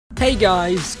Hey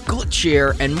guys, Glitch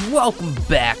here, and welcome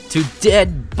back to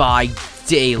Dead by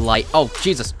Daylight. Oh,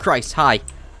 Jesus Christ, hi.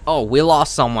 Oh, we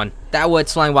lost someone. That would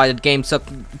explain why the game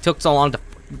took so long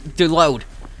to load.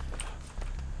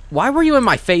 Why were you in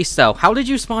my face, though? How did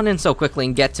you spawn in so quickly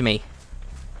and get to me?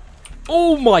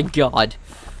 Oh my god.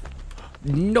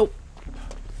 Nope.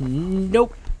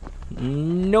 Nope.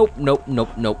 Nope, nope, nope,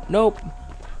 nope, nope.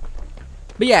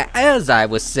 But yeah, as I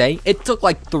was saying, it took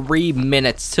like 3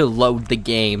 minutes to load the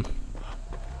game.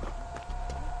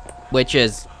 Which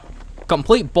is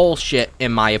complete bullshit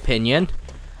in my opinion.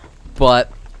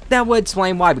 But that would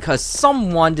explain why, because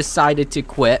someone decided to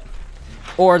quit.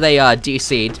 Or they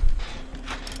DC'd.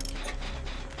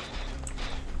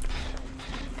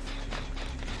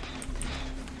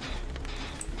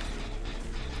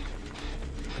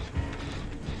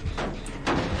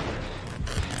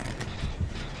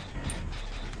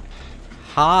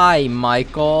 Hi,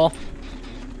 Michael.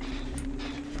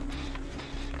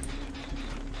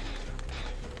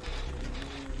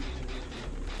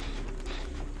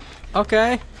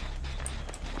 Okay.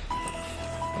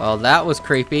 Well, that was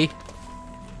creepy.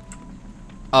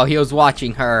 Oh, he was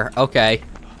watching her. Okay.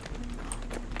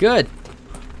 Good.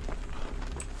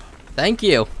 Thank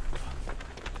you.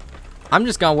 I'm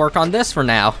just gonna work on this for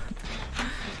now.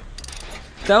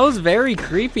 That was very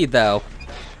creepy, though.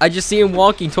 I just see him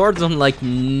walking towards him like,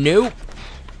 nope.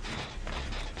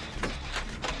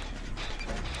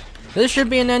 This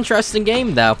should be an interesting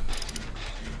game, though.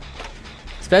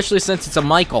 Especially since it's a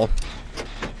Michael.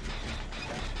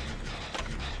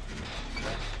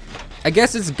 I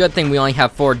guess it's a good thing we only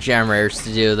have 4 generators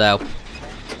to do, though.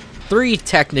 3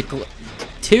 technically.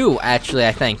 2, actually,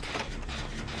 I think.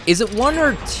 Is it 1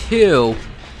 or 2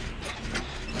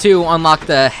 to unlock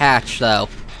the hatch, though?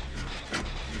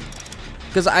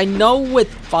 Because I know with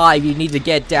 5 you need to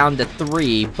get down to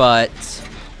 3, but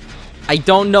I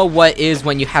don't know what is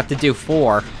when you have to do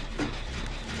 4.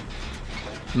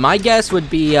 My guess would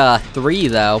be 3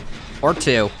 though, or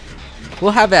 2.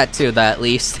 We'll have that 2 though, at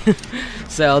least.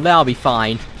 So that'll be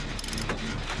fine.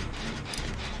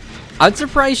 I'm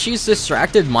surprised she's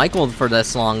distracted Michael for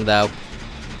this long though.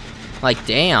 Like,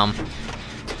 damn.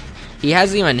 He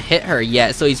hasn't even hit her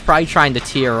yet, so he's probably trying to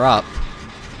tee her up.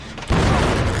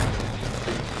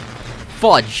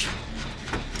 Fudge.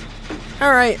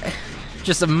 Alright.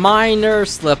 Just a minor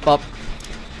slip up.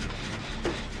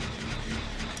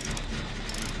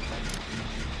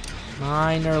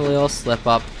 Minor little slip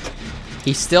up.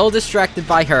 He's still distracted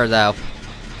by her though.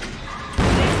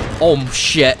 Oh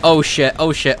shit, oh shit,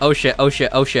 oh shit, oh shit, oh shit,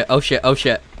 oh shit, oh shit, oh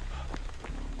shit.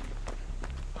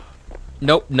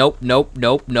 Nope, nope, nope,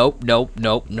 nope, nope, nope,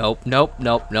 nope, nope, nope,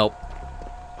 nope, nope.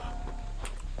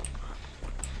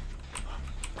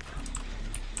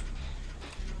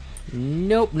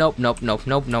 Nope, nope, nope, nope,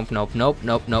 nope, nope, nope, nope,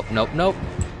 nope, nope, nope, nope.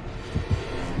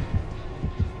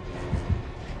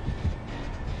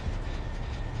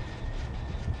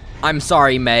 I'm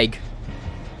sorry, Meg.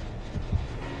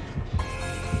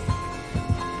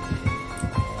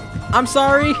 I'm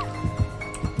sorry.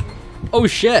 Oh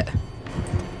shit.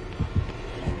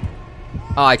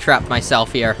 Oh, I trapped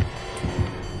myself here.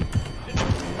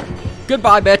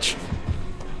 Goodbye, bitch.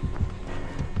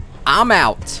 I'm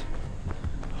out.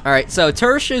 Alright, so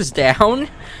Tersh is down.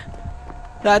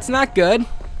 That's not good.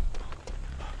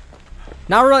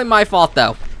 Not really my fault,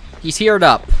 though. He's healed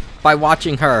up by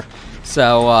watching her.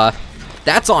 So,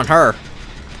 that's on her.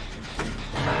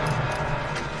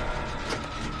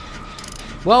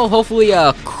 Well, hopefully,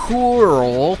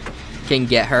 Coral can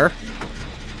get her.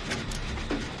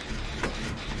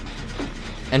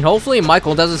 And hopefully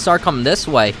Michael doesn't start coming this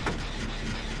way.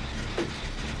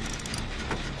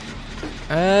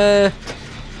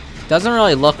 Doesn't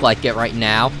really look like it right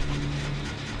now.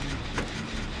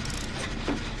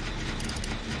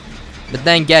 But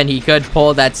then again, he could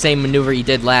pull that same maneuver he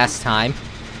did last time.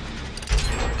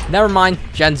 Never mind,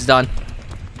 Jen's done.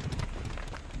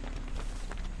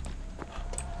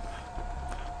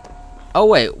 Oh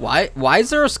wait, why is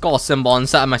there a skull symbol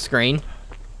inside my screen?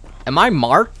 Am I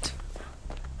marked?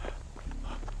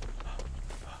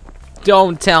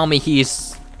 Don't tell me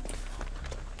he's...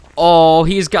 Oh,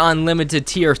 he's got unlimited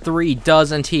tier 3,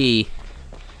 doesn't he?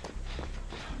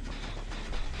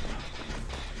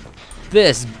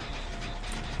 This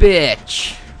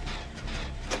bitch.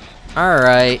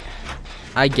 Alright.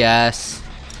 I guess.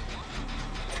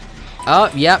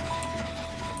 Oh, yep.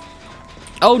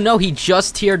 Oh no, he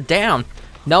just tiered down.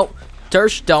 Nope.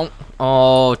 Tersh, don't.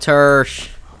 Oh, Tersh.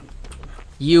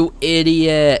 You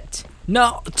idiot.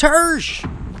 No, Tersh!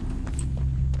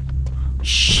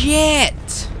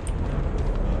 Shit!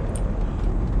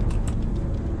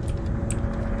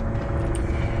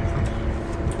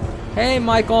 Hey,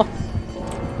 Michael.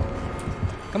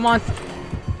 Come on.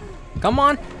 Come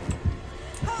on.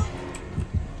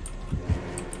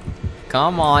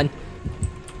 Come on.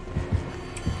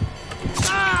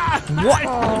 What?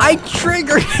 I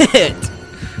triggered it!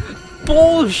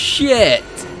 Bullshit!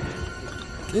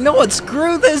 You know what?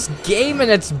 Screw this game and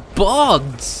its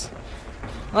bugs.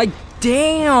 Like,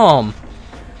 damn.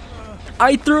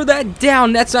 I threw that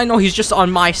down. That's I know he's just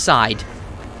on my side.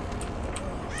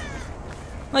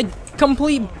 Like,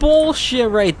 complete bullshit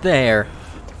right there.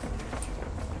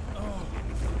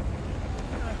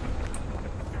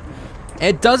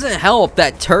 It doesn't help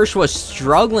that Tersh was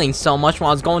struggling so much when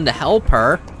I was going to help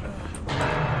her.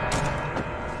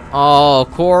 Oh,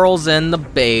 Coral's in the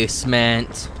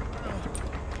basement.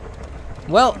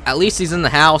 Well, at least he's in the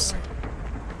house.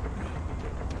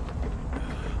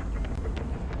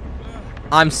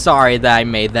 I'm sorry that I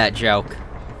made that joke.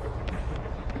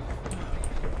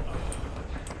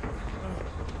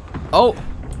 Oh,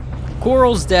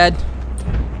 Coral's dead.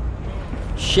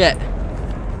 Shit.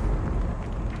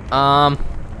 I'm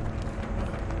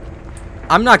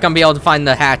not gonna be able to find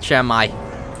the hatch, am I?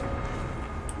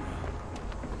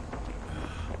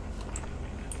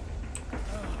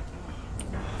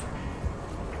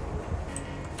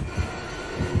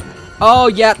 Oh,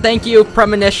 yeah, thank you,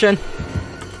 Premonition.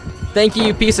 Thank you,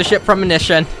 you piece of shit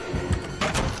Premonition.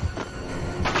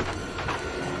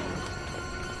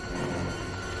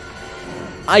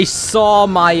 I saw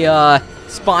my,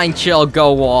 spine chill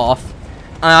go off.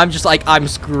 And I'm just like, I'm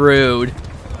screwed.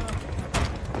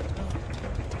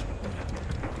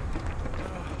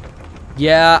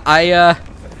 Yeah, I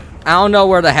don't know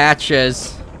where the hatch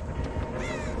is.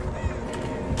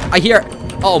 I hear...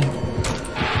 Oh.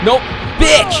 Nope.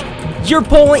 Bitch!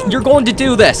 You're going to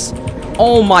do this!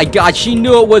 Oh my god, she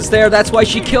knew it was there, that's why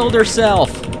she killed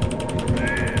herself!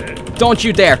 Don't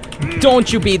you dare!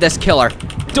 Don't you be this killer!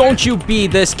 Don't you be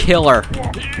this killer!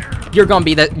 You're gonna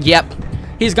be the- yep.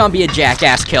 He's gonna be a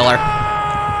jackass killer.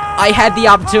 I had the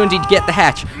opportunity to get the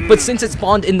hatch, but since it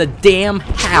spawned in the damn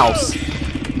house,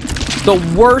 the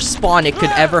worst spawn it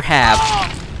could ever have.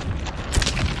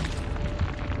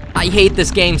 I hate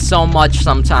this game so much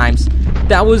sometimes.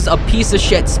 That was a piece of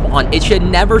shit spawn. It should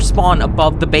never spawn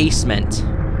above the basement.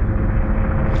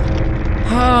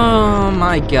 Oh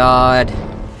my god.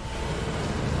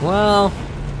 Well,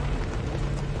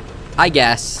 I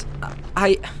guess.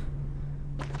 I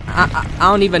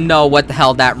don't even know what the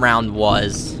hell that round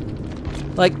was.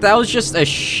 Like, that was just a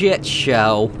shit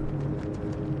show.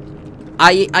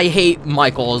 I hate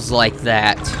Michaels like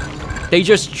that. They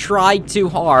just tried too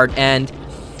hard, and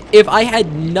if I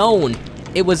had known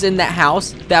it was in that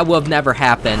house, that would have never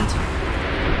happened.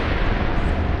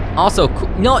 Also,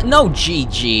 no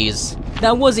GG's.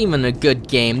 That wasn't even a good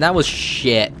game. That was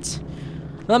shit.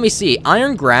 Let me see.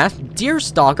 Iron Grasp,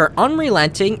 Deerstalker,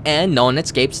 Unrelenting, and No One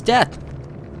Escapes Death.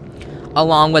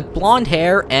 Along with Blonde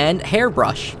Hair and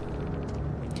Hairbrush.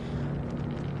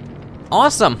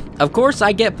 Awesome. Of course,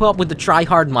 I get put up with the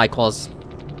try-hard Michaels.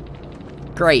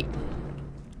 Great.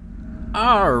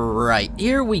 Alright,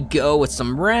 here we go with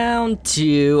some round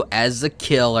 2 as a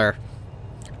killer.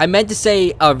 I meant to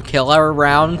say a killer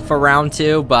round for round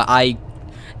 2, but I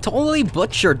totally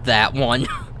butchered that one.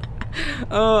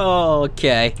 Oh,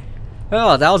 okay.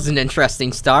 Oh, that was an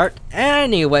interesting start.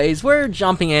 Anyways, we're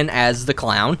jumping in as the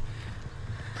clown.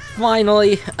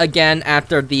 Finally, again,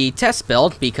 after the test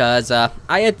build, because I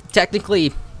had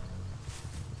technically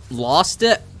lost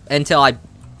it until I...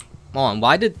 Hold on,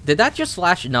 why did that just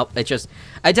flash? Nope, it just...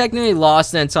 I technically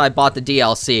lost it until I bought the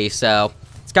DLC, so...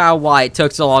 It's kind of why it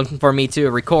took so long for me to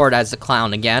record as the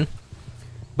clown again.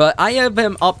 But I have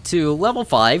him up to level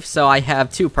 5, so I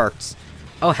have 2 perks.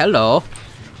 Oh, hello.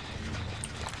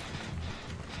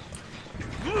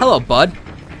 Hello, bud.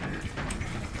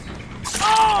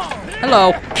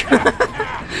 Hello.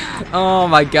 Oh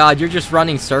my god, you're just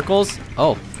running circles?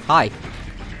 Oh, hi.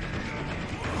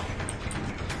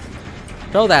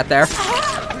 Throw that there.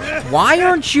 Why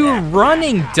aren't you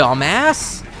running,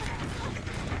 dumbass?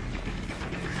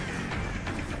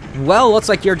 Well, looks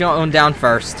like you're going down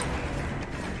first.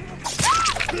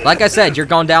 Like I said, you're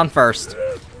going down first.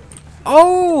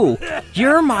 Oh!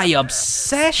 You're my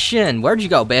obsession! Where'd you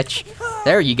go, bitch?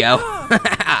 There you go.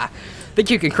 Think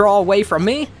you can crawl away from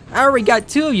me? I already got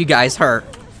 2 of you guys hurt.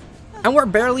 And we're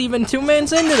barely even 2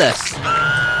 minutes into this.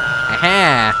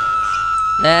 Aha.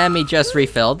 Let me just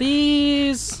refill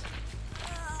these.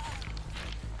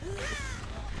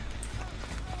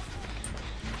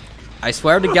 I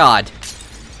swear to God.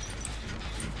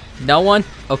 No one?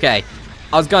 Okay.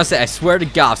 I was gonna say, I swear to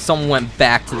God, if someone went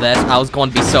back to this, I was going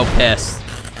to be so pissed.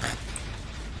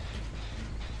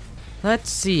 Let's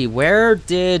see, where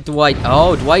did Dwight...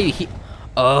 Oh, Dwight, he...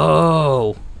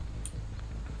 Oh.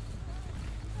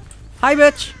 Hi,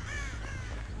 bitch.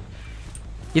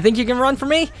 You think you can run from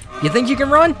me? You think you can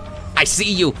run? I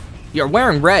see you. You're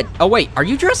wearing red. Oh, wait, are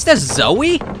you dressed as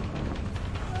Zoe?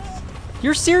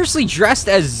 You're seriously dressed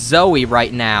as Zoe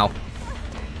right now.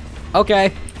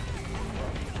 Okay.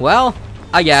 Well,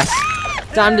 I guess.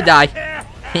 Time to die.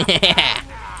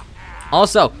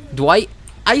 Also, Dwight,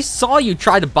 I saw you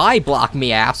try to buy block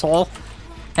me, asshole.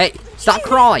 Hey, stop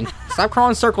crawling. Stop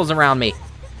crawling circles around me.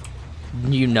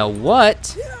 You know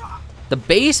what? The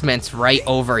basement's right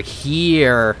over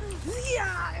here.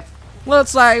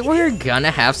 Looks like we're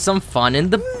gonna have some fun in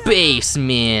the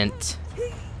basement.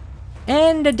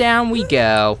 And down we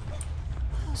go.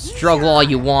 Struggle all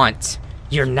you want.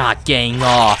 You're not getting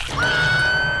off.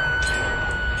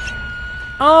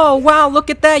 Oh, wow, look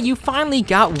at that. You finally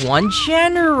got one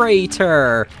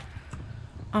generator.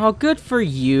 Oh, good for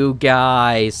you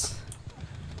guys.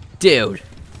 Dude.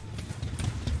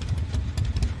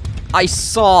 I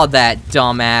saw that,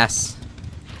 dumbass.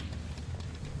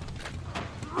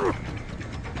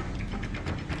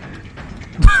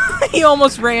 He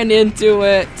almost ran into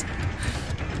it.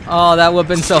 Oh, that would have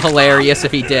been so hilarious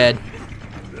if he did.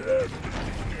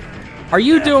 Are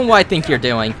you doing what I think you're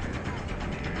doing?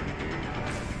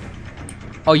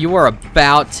 Oh, you were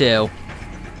about to.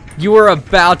 You were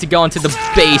about to go into the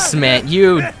basement,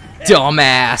 you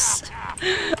dumbass.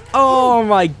 Oh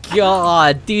my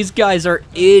god, these guys are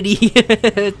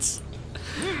idiots.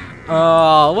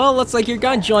 Oh, well, looks like you're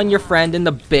gonna join your friend in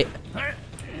the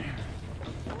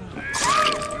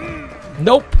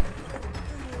Nope.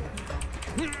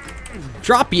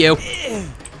 Drop you.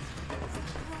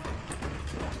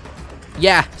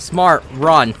 Yeah, smart,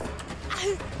 run.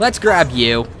 Let's grab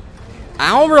you. I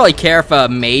don't really care if a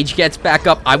mage gets back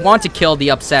up. I want to kill the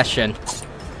obsession.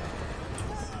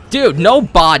 Dude, no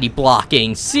body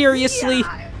blocking. Seriously?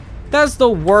 That's the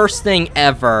worst thing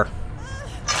ever.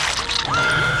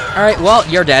 Alright, well,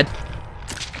 you're dead.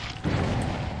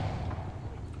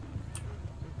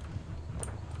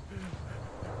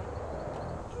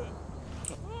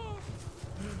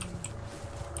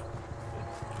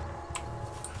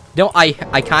 No, I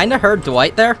kind of heard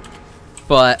Dwight there,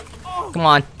 but come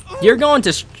on. You're going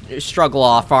to struggle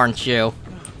off, aren't you?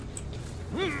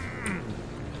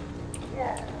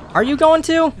 Are you going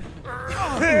to?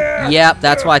 Yep,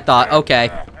 that's what I thought.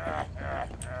 Okay.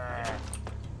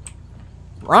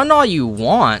 Run all you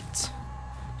want.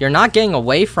 You're not getting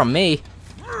away from me.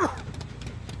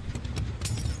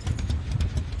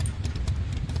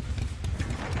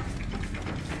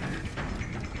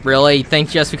 Really? You think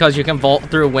just because you can vault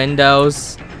through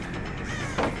windows?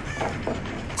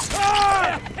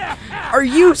 Are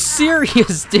you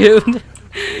serious, dude?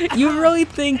 You really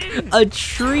think a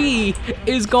tree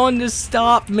is going to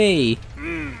stop me?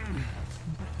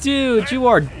 Dude, you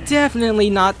are definitely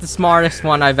not the smartest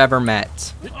one I've ever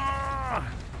met.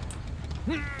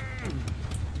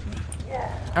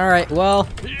 Alright, well,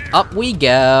 up we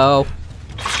go.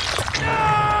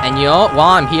 And you know what? While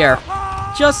I'm here,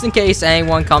 just in case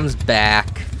anyone comes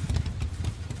back,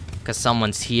 because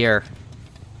someone's here.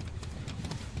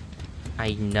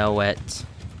 I know it.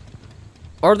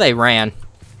 Or they ran.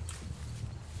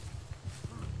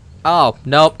 Oh,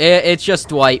 nope, it's just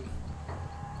Dwight.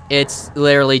 It's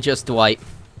literally just Dwight.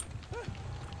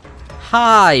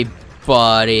 Hi,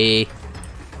 buddy.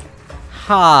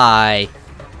 Hi.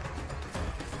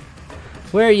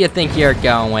 Where do you think you're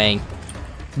going?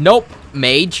 Nope,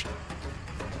 mage.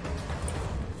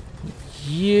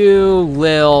 You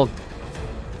lil...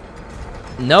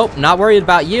 Nope, not worried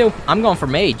about you. I'm going for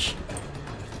mage.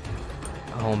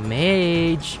 Oh,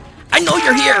 mage. I know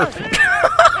you're here!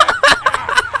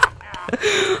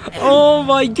 Oh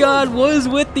my god, what is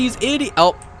with these idiots?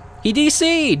 Oh, he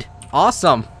DC'd.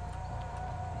 Awesome.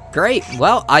 Great.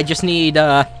 Well, I just need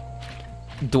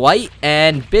Dwight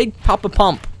and Big Papa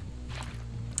Pump.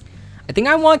 I think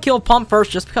I want to kill Pump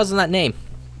first just because of that name.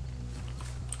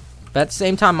 But at the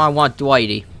same time, I want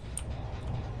Dwighty.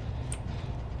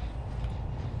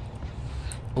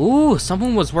 Ooh,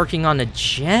 someone was working on a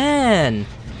gen.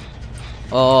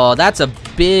 Oh, that's a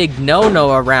big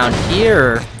no-no around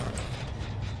here.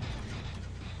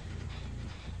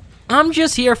 I'm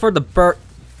just here for the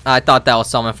I thought that was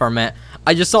someone for a minute.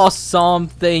 I just saw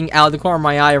something out of the corner of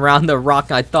my eye around the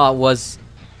rock I thought was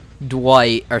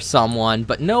Dwight or someone,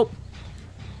 but nope.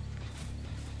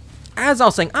 As I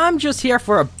was saying, I'm just here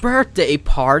for a birthday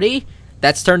party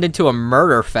that's turned into a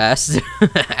murder fest.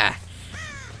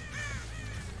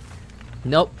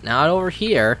 Nope, not over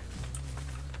here.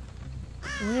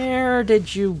 Where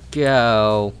did you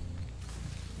go?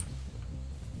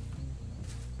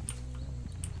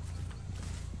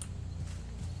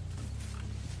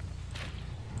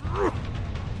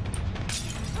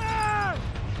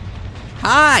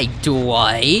 Hi,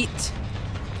 Dwight.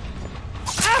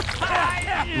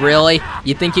 Really?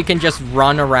 You think you can just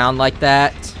run around like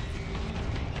that?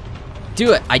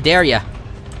 Do it, I dare ya.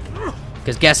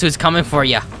 Cause guess who's coming for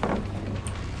ya?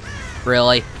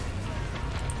 Really?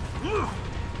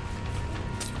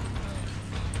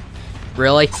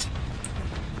 Really?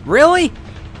 Really?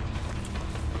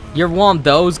 You're one of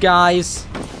those guys?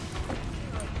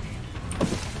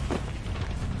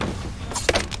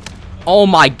 Oh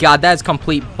my god, that's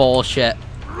complete bullshit.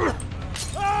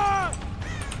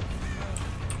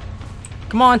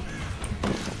 Come on.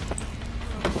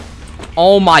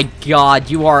 Oh my god,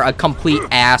 you are a complete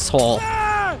asshole.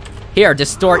 Here,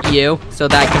 distort you so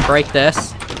that I can break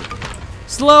this.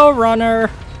 Slow runner.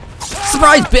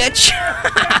 Surprise, bitch!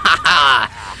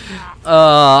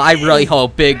 I really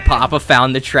hope Big Papa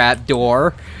found the trap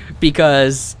door,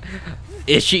 because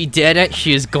if she didn't,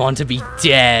 she is going to be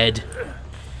dead.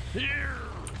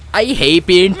 I hate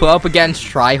being put up against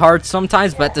tryhards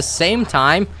sometimes, but at the same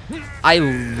time, I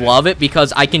love it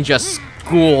because I can just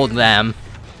school them.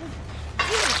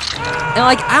 And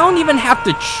like, I don't even have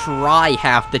to try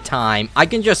half the time. I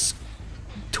can just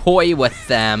toy with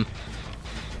them.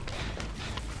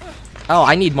 Oh,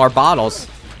 I need more bottles.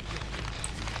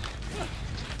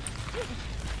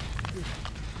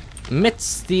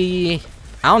 Mitzi,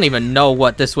 I don't even know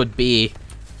what this would be,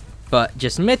 but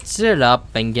just mix it up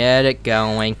and get it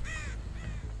going.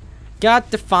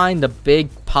 Got to find the Big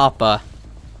Papa.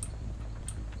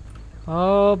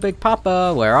 Oh, Big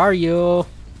Papa, where are you?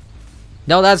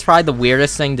 No, that's probably the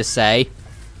weirdest thing to say.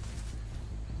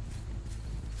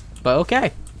 But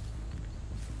okay.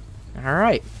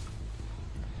 Alright.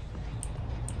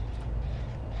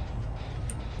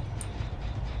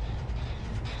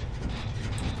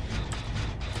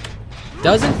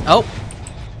 Doesn't... Oh.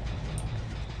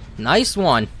 Nice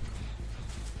one.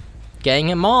 Getting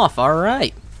him off,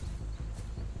 alright.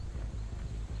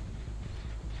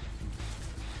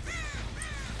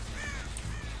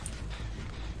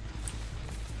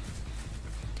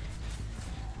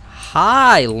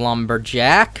 Hi,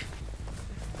 lumberjack.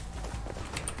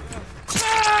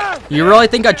 You really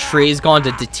think a tree is going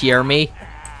to deter me?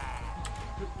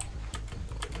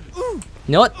 You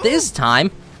know what? This time,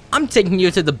 I'm taking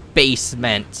you to the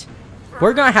basement.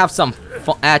 We're gonna have some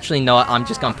fun. Actually, no, I'm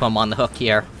just gonna put him on the hook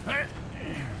here.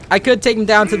 I could take him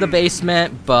down to the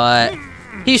basement, but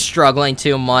he's struggling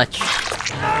too much.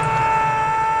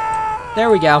 There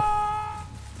we go.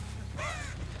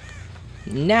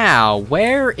 Now,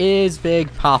 where is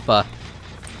Big Papa?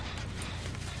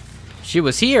 She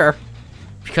was here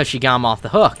because she got him off the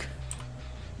hook.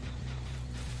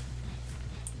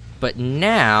 But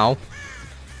now...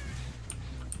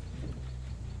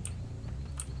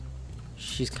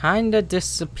 she's kinda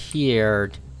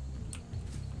disappeared.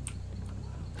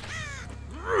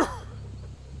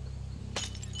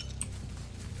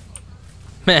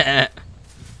 That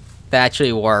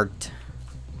actually worked.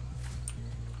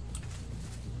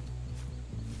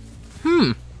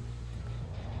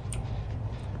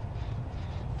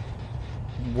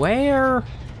 Where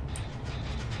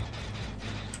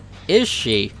is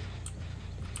she?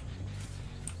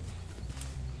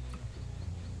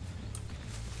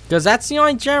 Because that's the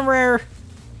only gem rare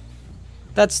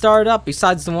that started up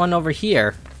besides the one over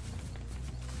here.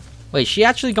 Wait, she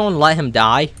actually going to let him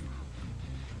die?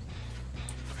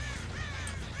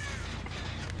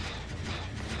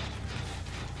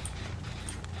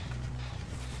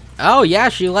 Oh yeah,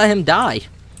 she let him die.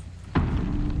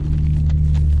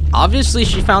 Obviously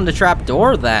she found the trap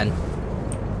door then.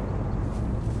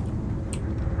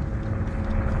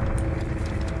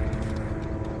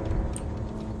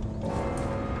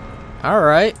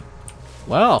 Alright.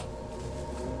 Well.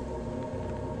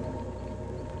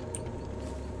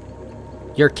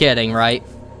 You're kidding, right?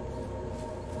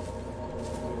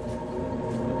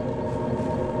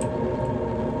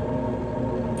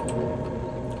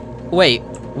 Wait,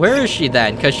 where is she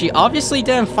then? Because she obviously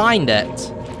didn't find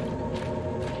it.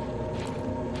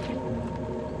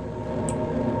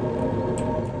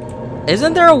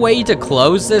 Isn't there a way to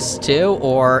close this too,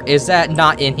 or is that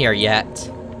not in here yet?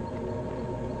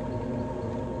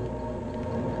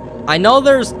 I know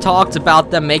there's talks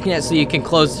about them making it so you can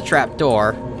close the trap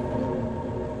door.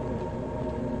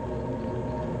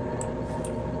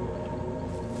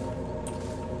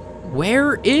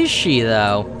 Where is she,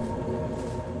 though?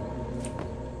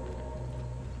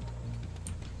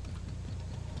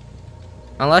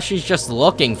 Unless she's just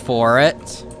looking for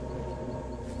it.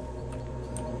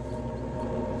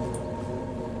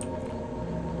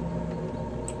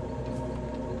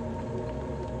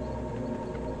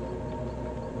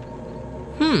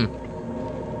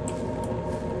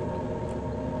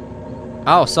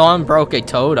 Oh, someone broke a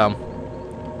totem.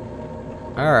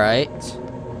 Alright.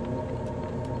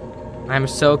 I'm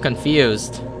so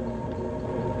confused.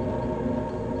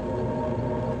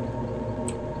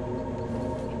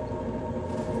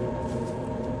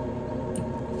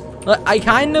 I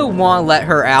kind of want to let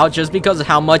her out just because of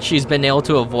how much she's been able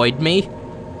to avoid me.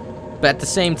 But at the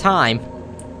same time...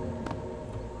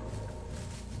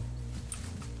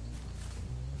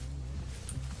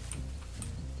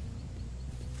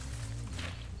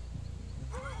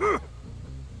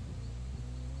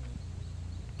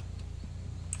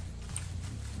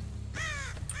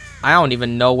 I don't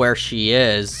even know where she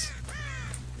is.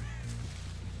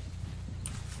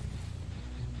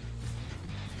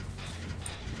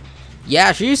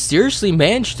 Yeah, she seriously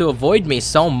managed to avoid me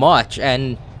so much,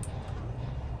 and...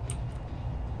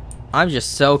 I'm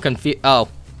just so confused. Oh.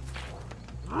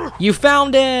 You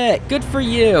found it! Good for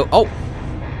you! Oh.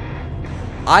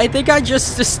 I think I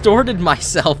just distorted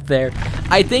myself there.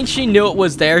 I think she knew it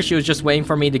was there, she was just waiting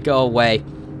for me to go away.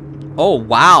 Oh,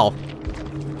 wow.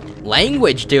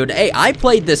 Language, dude. Hey, I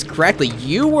played this correctly.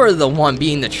 You were the one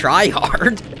being the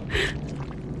tryhard.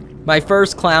 My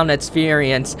first clown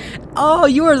experience. Oh,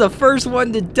 you were the first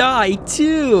one to die,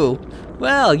 too.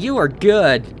 Well, you were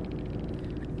good.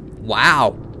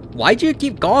 Wow. Why'd you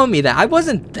keep calling me that? I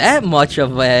wasn't that much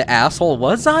of an asshole,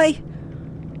 was I?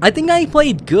 I think I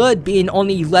played good being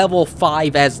only level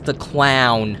 5 as the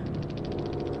clown.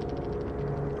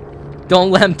 Don't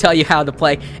let him tell you how to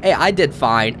play. Hey, I did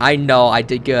fine. I know I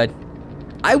did good.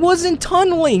 I wasn't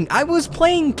tunneling. I was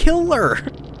playing killer.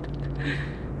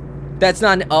 That's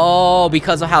not... Oh,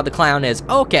 because of how the clown is.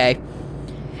 Okay.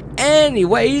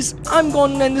 Anyways, I'm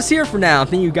going to end this here for now.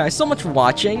 Thank you guys so much for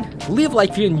watching. Leave a like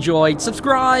if you enjoyed.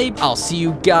 Subscribe. I'll see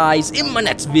you guys in my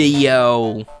next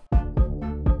video.